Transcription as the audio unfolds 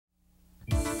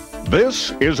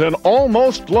This is an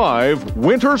almost live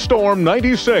Winter Storm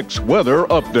 96 weather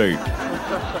update.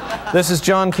 This is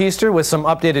John Keister with some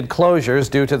updated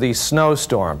closures due to the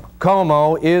snowstorm.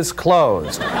 Como is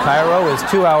closed. Cairo is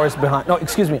 2 hours behind. No,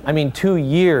 excuse me, I mean 2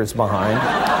 years behind.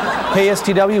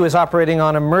 KSTW is operating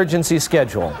on emergency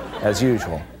schedule, as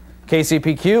usual.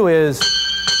 KCPQ is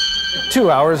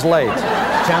 2 hours late.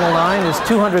 Channel 9 is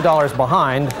 $200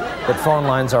 behind, but phone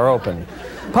lines are open.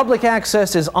 Public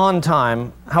access is on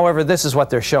time. However, this is what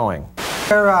they're showing.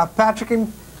 They're Patrick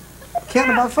and Ken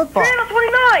about football. Channel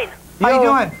 29. How you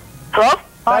doing? Hello?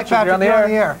 Hi, Patrick. You're on the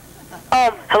air.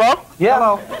 Hello? Yeah.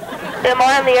 Hello. Am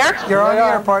I on the air? You're on the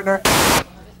air, partner.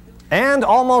 And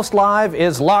Almost Live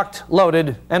is locked,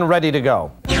 loaded, and ready to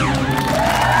go.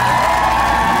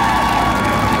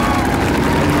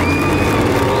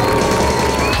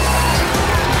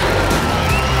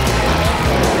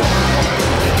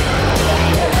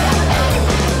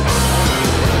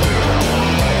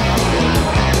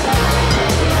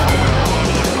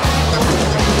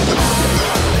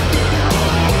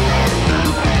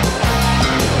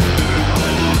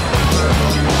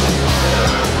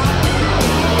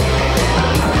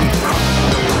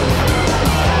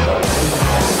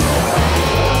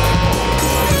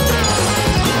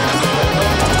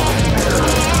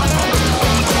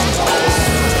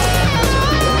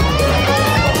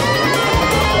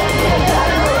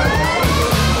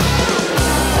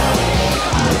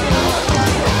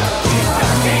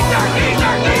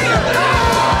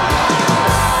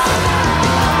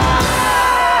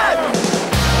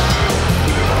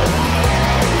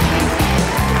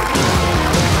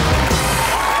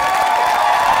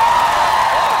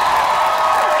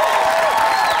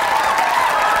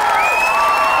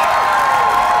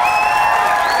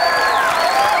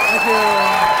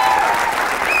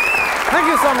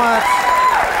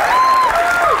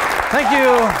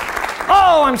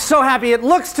 I'm so happy. It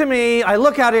looks to me, I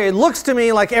look out here, it looks to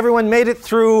me like everyone made it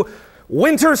through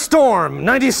Winter Storm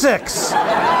 96.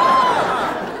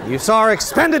 You saw our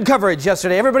expanded coverage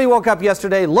yesterday. Everybody woke up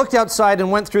yesterday, looked outside, and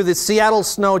went through the Seattle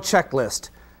snow checklist.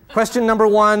 Question number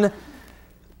 1,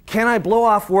 can I blow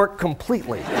off work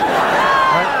completely? Right,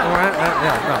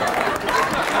 yeah, no.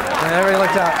 And everybody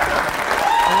looked out.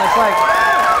 And it's like,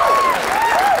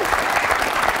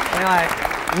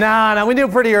 no, we knew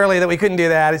pretty early that we couldn't do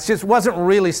that. It just wasn't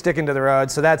really sticking to the road,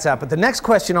 so that's out. But the next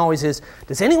question always is,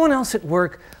 does anyone else at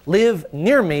work live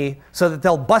near me so that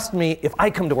they'll bust me if I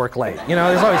come to work late? You know,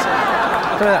 there's always,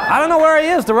 I don't know where he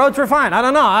is. The roads were fine. I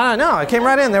don't know. I came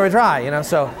right in. They were dry, you know,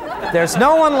 so there's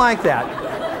no one like that.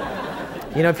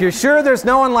 You know, if you're sure there's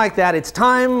no one like that, it's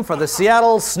time for the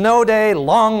Seattle Snow Day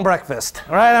long breakfast.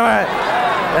 All right?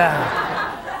 Yeah.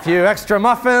 A few extra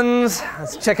muffins.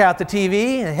 Let's check out the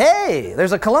TV. Hey,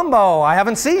 there's a Columbo I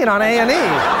haven't seen on A&E.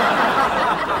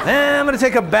 Then I'm going to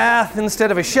take a bath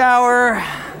instead of a shower.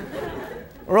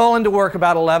 Roll into work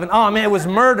about 11. Oh, man, it was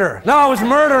murder. No, it was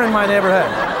murder in my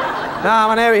neighborhood. No,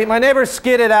 my neighbor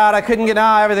skidded out. I couldn't get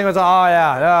out. Everything was,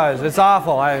 it's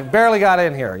awful. I barely got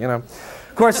in here, you know.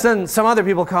 Of course, then some other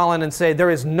people call in and say there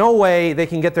is no way they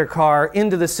can get their car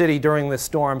into the city during this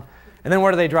storm. And then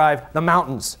where do they drive? The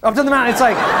mountains. Up to the mountain. It's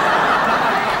like,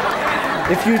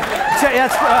 if you check,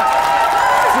 that's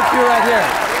right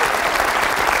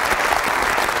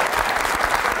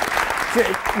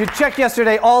here. You checked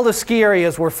yesterday, all the ski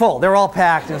areas were full. They were all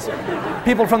packed. And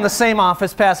people from the same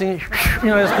office passing, you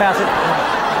know, just passing.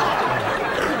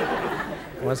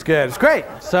 Well, that's good. It's great.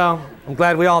 So I'm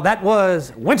glad that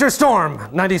was Winter Storm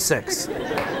 96.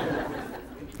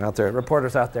 Out there,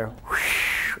 reporters out there.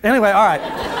 Anyway, all right.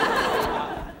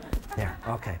 There,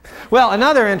 okay. Well,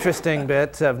 another interesting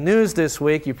bit of news this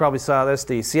week, you probably saw this,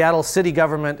 the Seattle city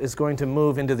government is going to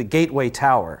move into the Gateway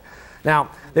Tower. Now,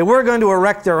 they were going to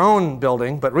erect their own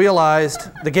building, but realized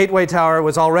the Gateway Tower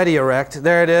was already erect.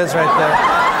 There it is, right there.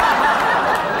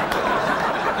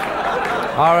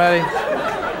 Already.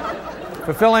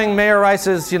 Fulfilling Mayor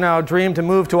Rice's, dream to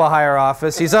move to a higher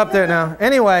office. He's up there now.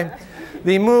 Anyway,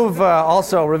 the move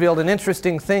also revealed an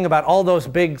interesting thing about all those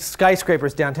big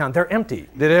skyscrapers downtown. They're empty.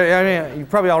 You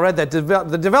probably all read that.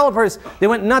 The developers, they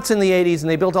went nuts in the 80s and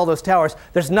they built all those towers.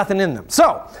 There's nothing in them.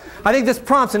 So, I think this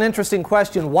prompts an interesting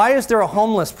question. Why is there a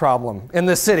homeless problem in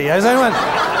this city? Has anyone,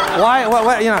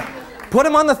 put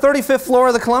them on the 35th floor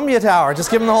of the Columbia Tower. Just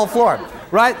give them the whole floor.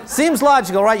 Right? Seems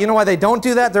logical, right? You know why they don't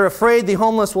do that? They're afraid the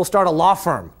homeless will start a law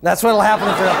firm. That's what'll happen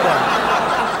if they're up there.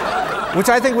 Which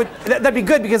I think that'd be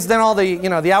good, because then all the,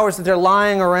 the hours that they're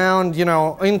lying around,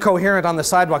 incoherent on the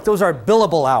sidewalk, those are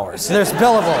billable hours. There's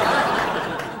billable.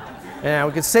 Yeah,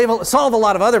 we could solve a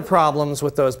lot of other problems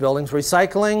with those buildings.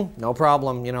 Recycling, no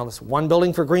problem. You know, there's one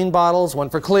building for green bottles, one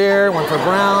for clear, one for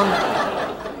brown.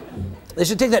 They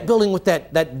should take that building with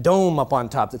that dome up on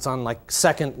top that's on like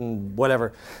 2nd and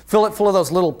whatever. Fill it full of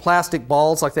those little plastic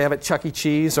balls like they have at Chuck E.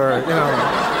 Cheese, or, you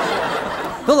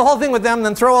know. Fill the whole thing with them,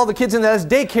 then throw all the kids in there as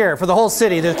daycare for the whole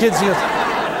city. The kids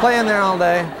just play in there all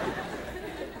day.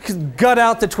 Gut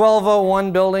out the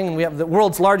 1201 building, and we have the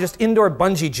world's largest indoor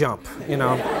bungee jump, you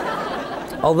know.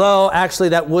 Although, actually,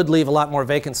 that would leave a lot more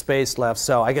vacant space left,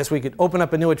 so I guess we could open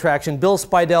up a new attraction, Bill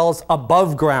Speidel's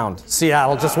Above Ground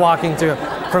Seattle, just walking through,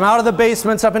 from out of the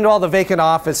basements up into all the vacant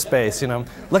office space, you know.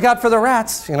 Look out for the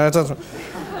rats, you know. It doesn't...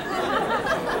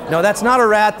 No, that's not a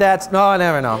rat, that's... No,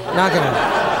 never know. Not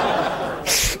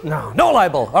gonna... No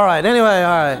libel. All right, anyway,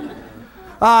 all right.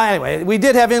 Anyway, we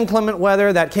did have inclement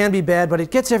weather. That can be bad, but it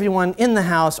gets everyone in the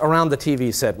house around the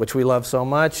TV set, which we love so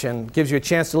much, and gives you a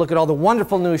chance to look at all the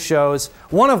wonderful new shows,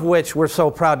 one of which we're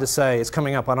so proud to say is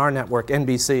coming up on our network,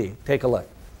 NBC. Take a look.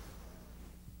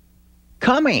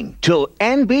 Coming to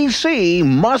NBC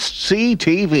Must-See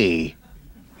TV.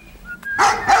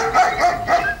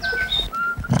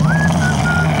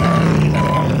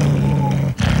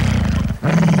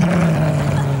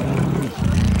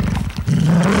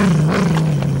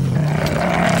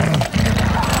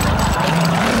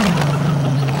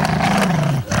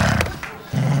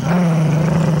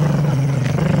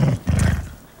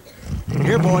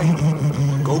 Here, boy.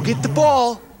 Go get the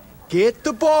ball. Get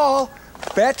the ball.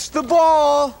 Fetch the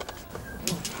ball.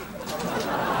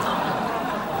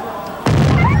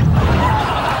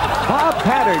 Bob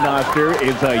Paternoster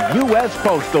is a U.S.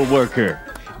 postal worker,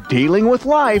 dealing with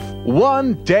life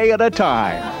one day at a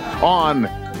time on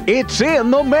It's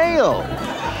in the Mail.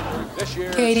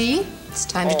 Katie, it's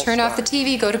time to turn off the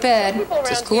TV, go to bed.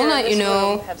 It's a school night, you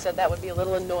know. Have said that would be a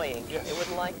little annoying. They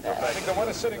wouldn't like that. I think the one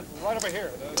is sitting right over here.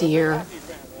 Dear.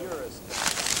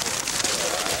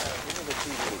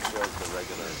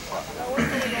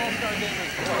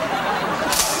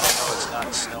 It's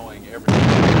not snowing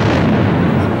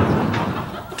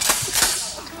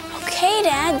Okay,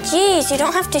 Dad. Geez, you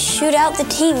don't have to shoot out the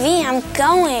TV. I'm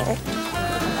going.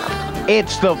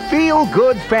 It's the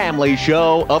feel-good family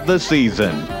show of the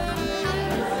season.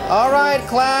 All right,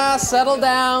 class, settle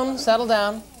down, settle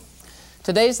down.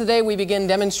 Today's the day we begin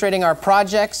demonstrating our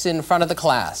projects in front of the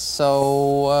class.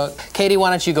 So, Katie,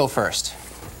 why don't you go first?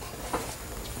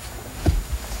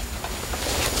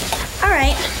 All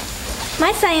right.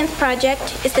 My science project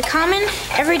is the common,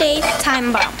 everyday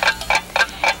time bomb.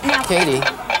 Now, Katie,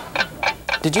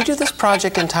 did you do this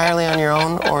project entirely on your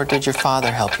own, or did your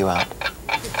father help you out?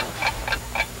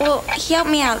 well, he helped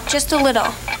me out just a little.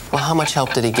 Well, how much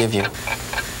help did he give you?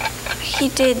 He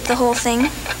did the whole thing.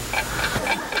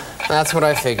 That's what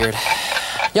I figured.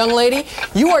 Young lady,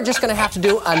 you are just going to have to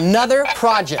do another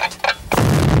project.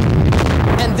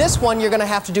 And this one you're going to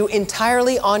have to do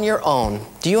entirely on your own.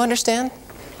 Do you understand?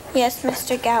 Yes,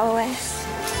 Mr. Galloway.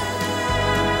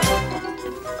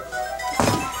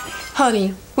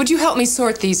 Honey, would you help me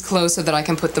sort these clothes so that I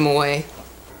can put them away?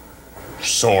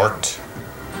 Sort?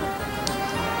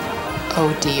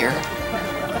 Oh, dear.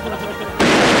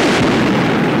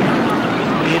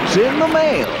 It's in the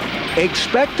mail.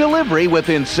 Expect delivery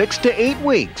within 6 to 8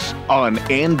 weeks on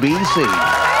NBC. Stay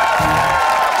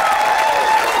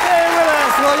with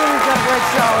us, William. We've got a great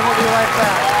show, and we'll be right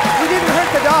back. We didn't hurt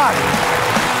the dog.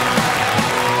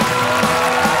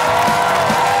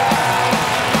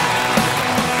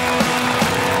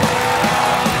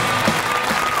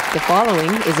 The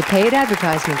following is a paid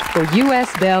advertisement for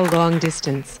U.S. Bell Long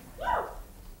Distance.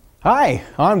 Hi,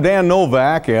 I'm Dan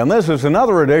Novak, and this is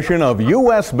another edition of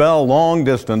U.S. Bell Long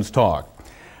Distance Talk.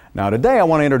 Now, today I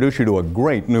want to introduce you to a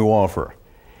great new offer.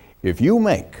 If you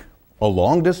make a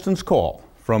long distance call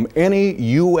from any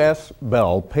U.S.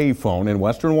 Bell payphone in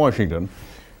Western Washington,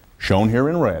 shown here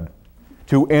in red,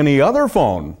 to any other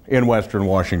phone in Western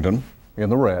Washington, in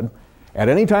the red, at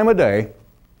any time of day,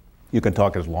 you can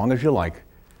talk as long as you like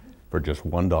for just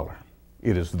 $1.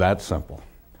 It is that simple.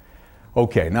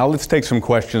 Okay, now let's take some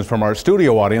questions from our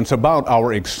studio audience about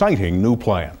our exciting new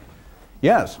plan.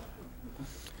 Yes?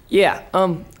 Yeah,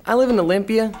 I live in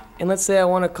Olympia, and let's say I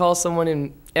want to call someone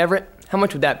in Everett. How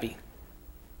much would that be?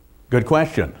 Good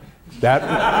question. That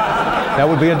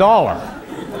would be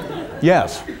 $1.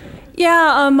 Yes?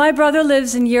 Yeah, my brother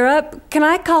lives in Europe. Can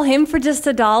I call him for just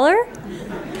 $1?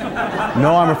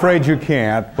 No, I'm afraid you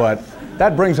can't, but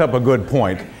that brings up a good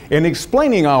point. In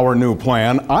explaining our new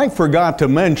plan, I forgot to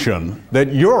mention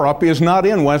that Europe is not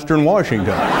in Western Washington.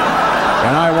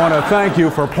 And I want to thank you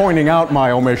for pointing out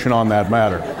my omission on that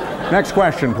matter. Next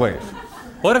question, please.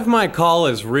 What if my call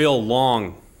is real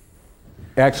long?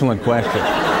 Excellent question.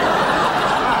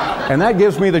 And that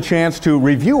gives me the chance to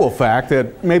review a fact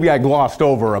that maybe I glossed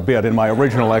over a bit in my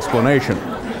original explanation.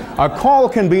 A call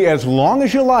can be as long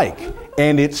as you like,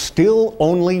 and it's still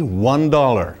only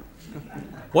 $1.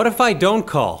 What if I don't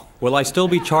call? Will I still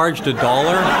be charged $1?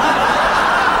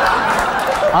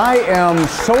 I am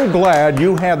so glad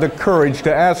you had the courage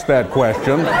to ask that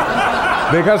question,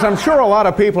 because I'm sure a lot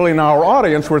of people in our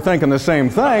audience were thinking the same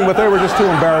thing, but they were just too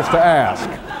embarrassed to ask.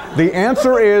 The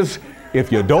answer is,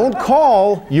 if you don't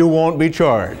call, you won't be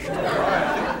charged.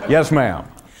 Yes, ma'am.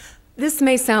 This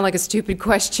may sound like a stupid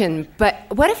question, but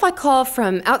what if I call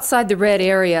from outside the red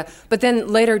area, but then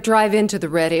later drive into the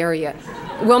red area?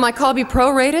 Will my call be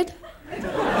prorated?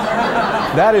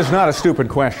 That is not a stupid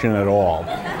question at all.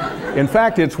 In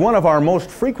fact, it's one of our most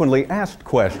frequently asked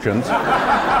questions.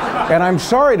 And I'm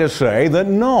sorry to say that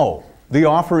no, the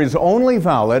offer is only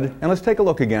valid, and let's take a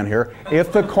look again here,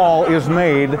 if the call is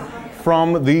made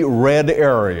from the red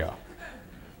area.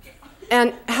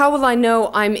 And how will I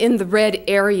know I'm in the red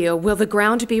area? Will the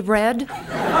ground be red?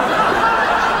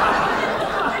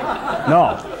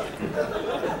 No.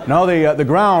 No, the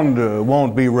ground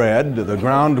won't be red. The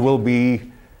ground will be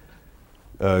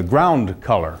ground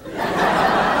color.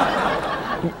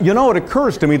 You know, it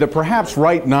occurs to me that perhaps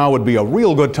right now would be a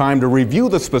real good time to review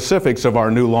the specifics of our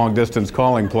new long-distance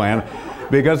calling plan,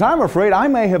 because I'm afraid I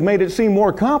may have made it seem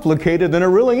more complicated than it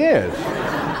really is.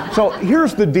 So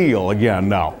here's the deal again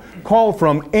now. Call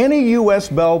from any U.S.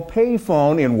 Bell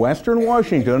payphone in Western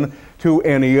Washington to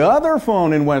any other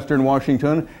phone in Western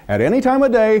Washington at any time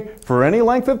of day for any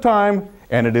length of time,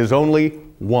 and it is only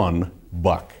 $1.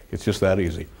 It's just that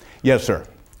easy. Yes, sir.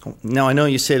 Now, I know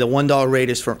you say the $1 rate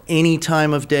is for any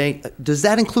time of day. Does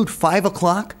that include 5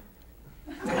 o'clock?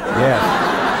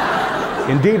 Yes.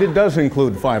 Indeed, it does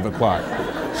include 5 o'clock,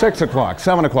 6 o'clock,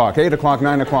 7 o'clock, 8 o'clock,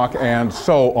 9 o'clock, and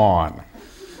so on.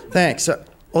 Thanks.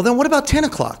 Well, then what about 10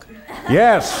 o'clock?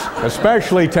 Yes,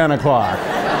 especially 10 o'clock.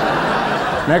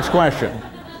 Next question.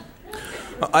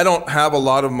 I don't have a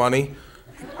lot of money.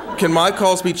 Can my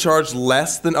calls be charged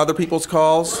less than other people's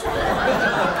calls?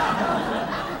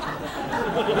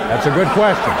 That's a good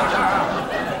question.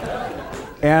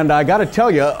 And I got to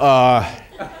tell you,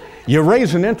 you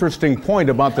raise an interesting point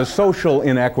about the social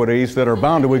inequities that are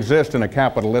bound to exist in a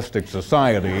capitalistic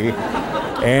society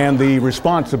and the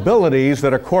responsibilities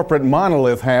that a corporate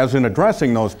monolith has in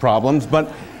addressing those problems,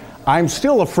 but I'm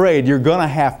still afraid you're going to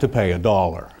have to pay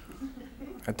 $1.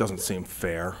 That doesn't seem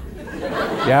fair.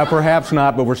 Yeah, perhaps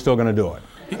not, but we're still going to do it.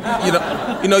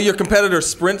 You know, your competitor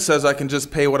Sprint says I can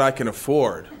just pay what I can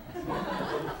afford.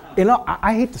 You know,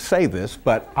 I hate to say this,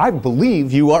 but I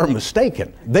believe you are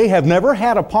mistaken. They have never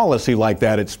had a policy like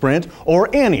that at Sprint or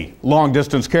any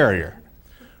long-distance carrier.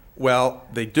 Well,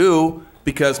 they do,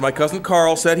 because my cousin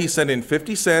Carl said he sent in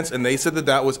 50 cents and they said that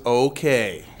that was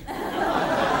okay.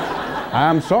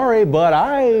 I'm sorry, but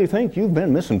I think you've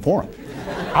been misinformed.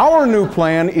 Our new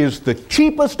plan is the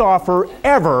cheapest offer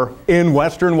ever in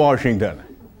Western Washington.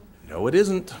 No, it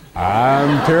isn't.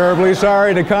 I'm terribly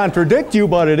sorry to contradict you,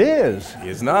 but it is.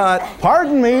 Is not.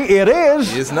 Pardon me, it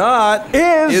is. Is not.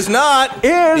 Is. Is not.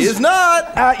 Is. Is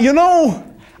not. You know,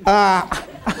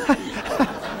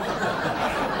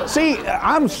 see,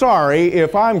 I'm sorry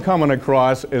if I'm coming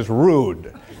across as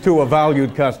rude to a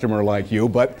valued customer like you,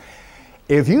 but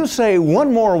if you say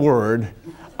one more word,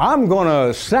 I'm going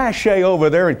to sashay over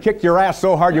there and kick your ass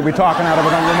so hard you'll be talking out of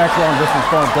it on your next long-distance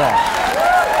phone call.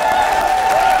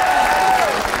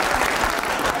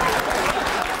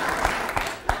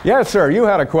 Yes, sir, you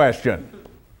had a question.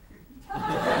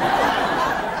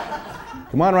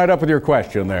 Come on right up with your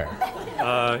question there.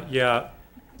 Yeah.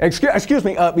 Excuse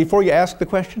me, before you ask the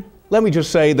question, let me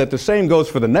just say that the same goes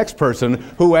for the next person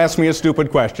who asked me a stupid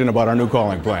question about our new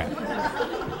calling plan.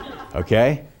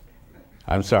 Okay?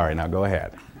 I'm sorry, now go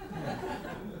ahead.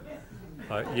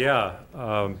 Yeah.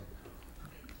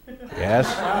 Yes?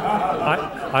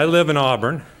 I live in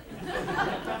Auburn.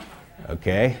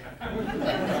 Okay.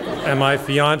 And my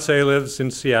fiance lives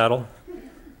in Seattle.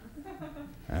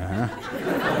 Uh-huh.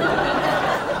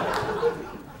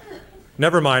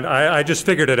 Never mind, I just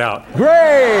figured it out. Great!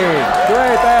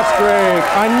 Great, that's great.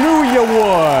 I knew you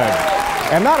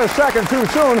would. And not a second too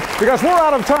soon, because we're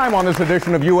out of time on this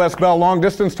edition of U.S. Bell Long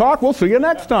Distance Talk. We'll see you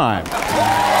next time.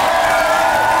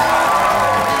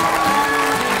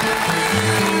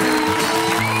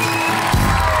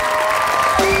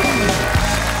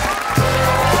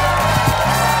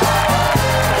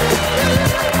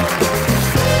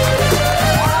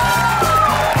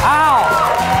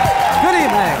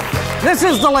 This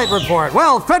is the Late Report.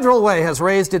 Well, Federal Way has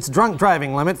raised its drunk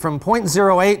driving limit from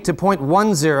 .08 to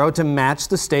 .10 to match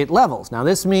the state levels. Now,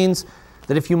 this means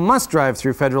that if you must drive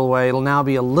through Federal Way, it'll now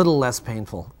be a little less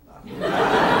painful.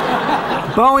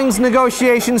 Boeing's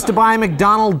negotiations to buy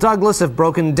McDonnell Douglas have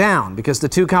broken down because the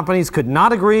two companies could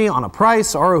not agree on a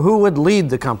price or who would lead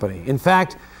the company. In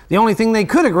fact, the only thing they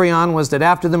could agree on was that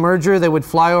after the merger, they would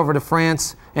fly over to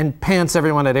France and pants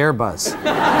everyone at Airbus.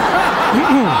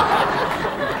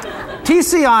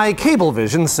 TCI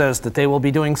Cablevision says that they will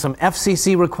be doing some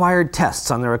FCC-required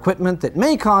tests on their equipment that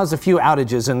may cause a few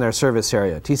outages in their service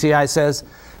area. TCI says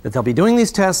that they'll be doing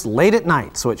these tests late at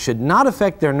night, so it should not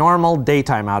affect their normal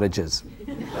daytime outages.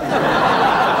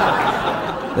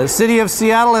 The city of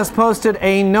Seattle has posted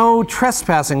a no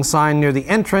trespassing sign near the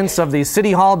entrance of the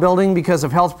City Hall building because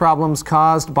of health problems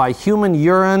caused by human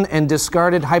urine and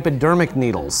discarded hypodermic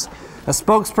needles. A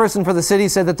spokesperson for the city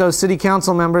said that those city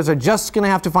council members are just going to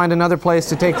have to find another place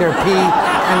to take their pee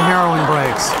and heroin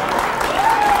breaks.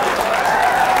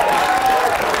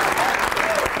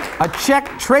 A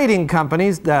Czech trading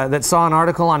company that saw an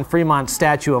article on Fremont's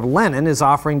statue of Lenin is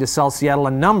offering to sell Seattle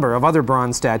a number of other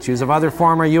bronze statues of other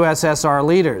former USSR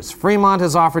leaders. Fremont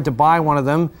has offered to buy one of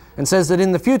them and says that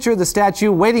in the future the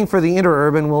statue waiting for the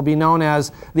interurban will be known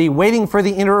as the Waiting for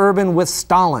the Interurban with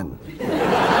Stalin.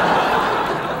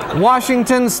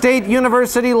 Washington State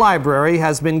University Library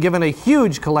has been given a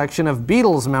huge collection of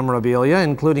Beatles memorabilia,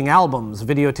 including albums,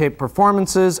 videotape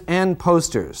performances, and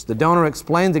posters. The donor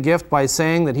explained the gift by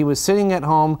saying that he was sitting at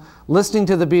home listening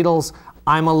to the Beatles'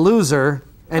 "I'm a Loser,"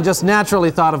 and just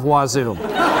naturally thought of Wazoo.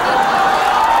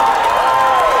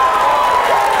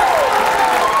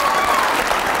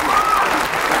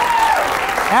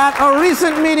 At a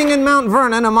recent meeting in Mount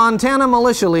Vernon, a Montana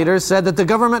militia leader said that the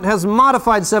government has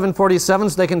modified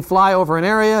 747s so they can fly over an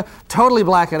area, totally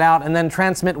black it out, and then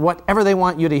transmit whatever they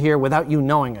want you to hear without you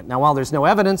knowing it. Now, while there's no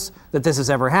evidence that this has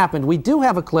ever happened, we do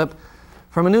have a clip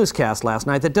from a newscast last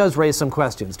night that does raise some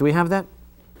questions. Do we have that?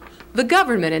 The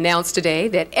government announced today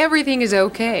that everything is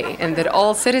okay and that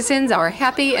all citizens are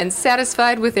happy and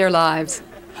satisfied with their lives.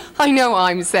 I know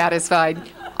I'm satisfied.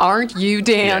 Aren't you,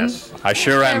 Dan? Yes, I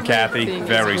sure am, Kathy. Everything is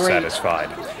Very great. satisfied.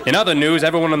 In other news,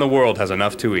 everyone in the world has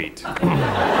enough to eat. Makes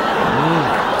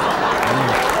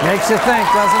you think,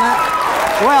 doesn't it?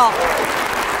 Well,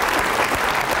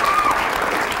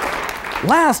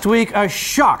 last week, a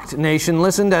shocked nation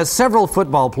listened as several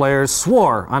football players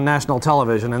swore on national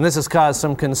television, and this has caused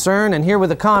some concern, and here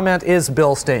with a comment is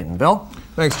Bill Stainton. Bill?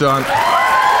 Thanks, John.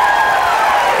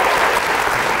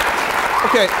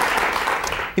 Okay.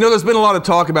 You know, there's been a lot of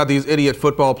talk about these idiot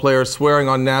football players swearing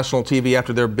on national TV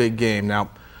after their big game. Now,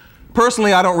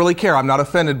 personally, I don't really care. I'm not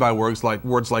offended by words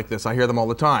like this. I hear them all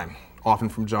the time, often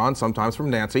from John, sometimes from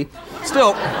Nancy.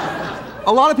 Still,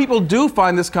 a lot of people do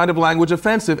find this kind of language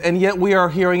offensive, and yet we are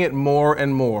hearing it more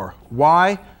and more.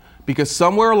 Why? Because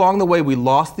somewhere along the way we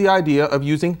lost the idea of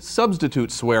using substitute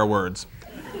swear words.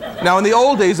 Now, in the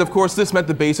old days, of course, this meant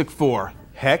the basic four: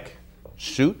 heck,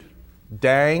 shoot,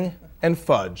 dang, and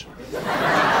fudge.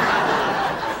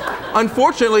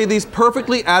 Unfortunately, these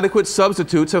perfectly adequate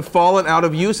substitutes have fallen out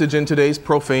of usage in today's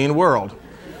profane world.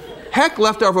 Heck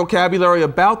left our vocabulary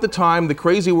about the time The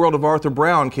Crazy World of Arthur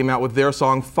Brown came out with their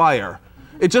song Fire.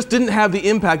 It just didn't have the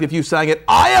impact if you sang it,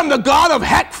 "I am the god of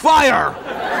heck fire!"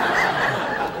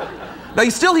 Now,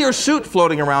 you still hear shoot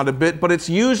floating around a bit, but it's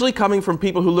usually coming from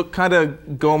people who look kind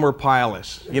of Gomer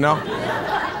Pyle-ish, you know?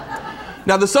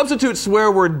 Now, the substitute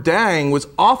swear word dang was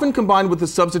often combined with the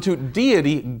substitute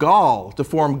deity gall to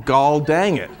form gall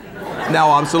dang it,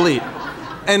 now obsolete.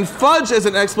 And fudge as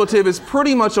an expletive is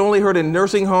pretty much only heard in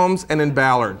nursing homes and in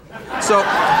Ballard. So,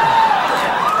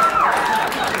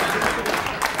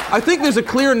 I think there's a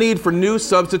clear need for new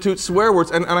substitute swear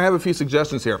words, and I have a few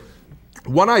suggestions here.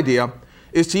 One idea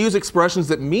is to use expressions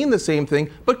that mean the same thing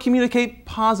but communicate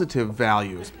positive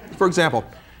values. For example,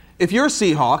 if you're a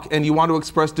Seahawk and you want to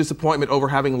express disappointment over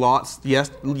having lost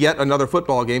yet another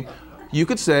football game, you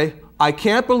could say, "I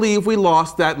can't believe we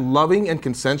lost that loving and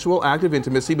consensual act of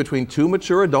intimacy between two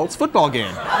mature adults football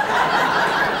game."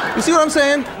 You see what I'm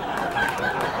saying?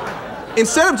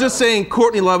 Instead of just saying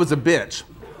Courtney Love is a bitch,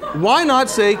 why not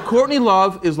say Courtney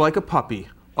Love is like a puppy,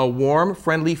 a warm,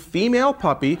 friendly female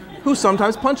puppy who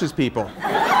sometimes punches people?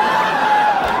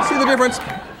 See the difference?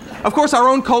 Of course, our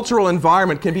own cultural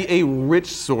environment can be a rich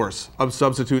source of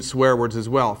substitute swear words as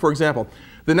well. For example,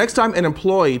 the next time an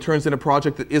employee turns in a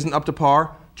project that isn't up to par,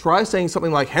 try saying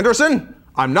something like, "Henderson,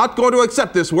 I'm not going to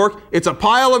accept this work. It's a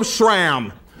pile of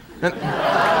shram." And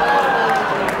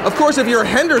of course, if you're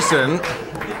Henderson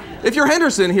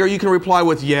here, you can reply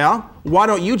with, "Yeah, why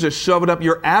don't you just shove it up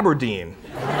your Aberdeen?"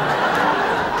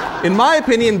 In my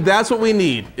opinion, that's what we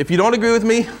need. If you don't agree with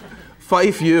me,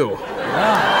 fife you.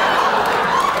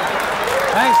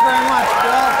 Thanks very much,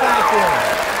 Bill. Thank you.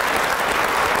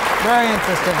 Very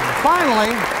interesting.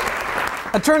 Finally,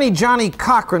 attorney Johnny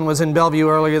Cochran was in Bellevue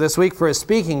earlier this week for a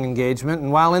speaking engagement,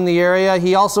 and while in the area,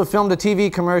 he also filmed a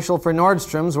TV commercial for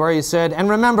Nordstrom's where he said, "And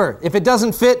remember, if it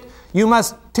doesn't fit, you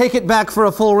must take it back for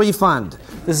a full refund."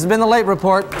 This has been The Late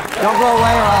Report. Don't go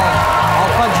away or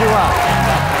I'll fudge you up.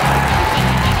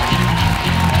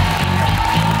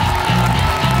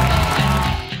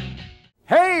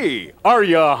 Hey, are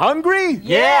you hungry?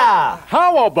 Yeah.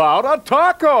 How about a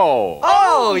taco?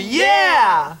 Oh,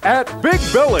 yeah. At Big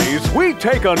Billy's, we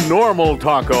take a normal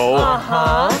taco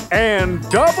and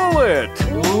double it.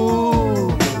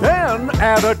 Ooh. Then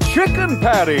add a chicken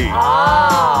patty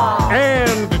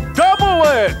and double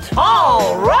it.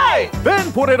 All right.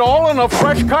 Then put it all in a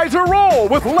fresh Keister roll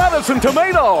with lettuce and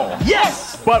tomato.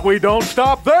 Yes. But we don't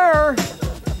stop there.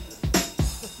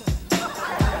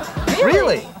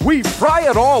 Really? We fry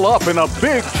it all up in a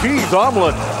big cheese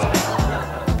omelet.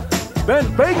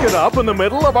 Then bake it up in the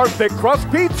middle of our thick crust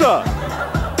pizza.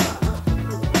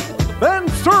 Then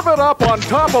serve it up on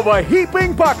top of a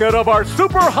heaping bucket of our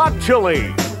super hot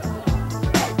chili.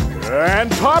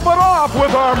 And top it off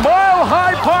with our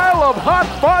mile-high pile of hot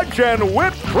fudge and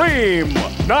whipped cream.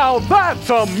 Now that's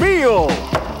a meal.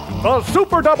 A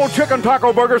Super Double Chicken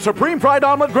Taco Burger Supreme Fried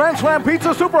Omelet Grand Slam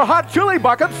Pizza Super Hot Chili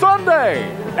Bucket Sundae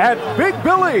at Big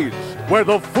Billy's, where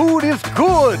the food is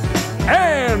good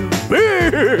and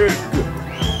big.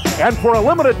 And for a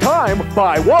limited time,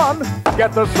 buy one,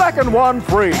 get the second one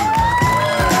free.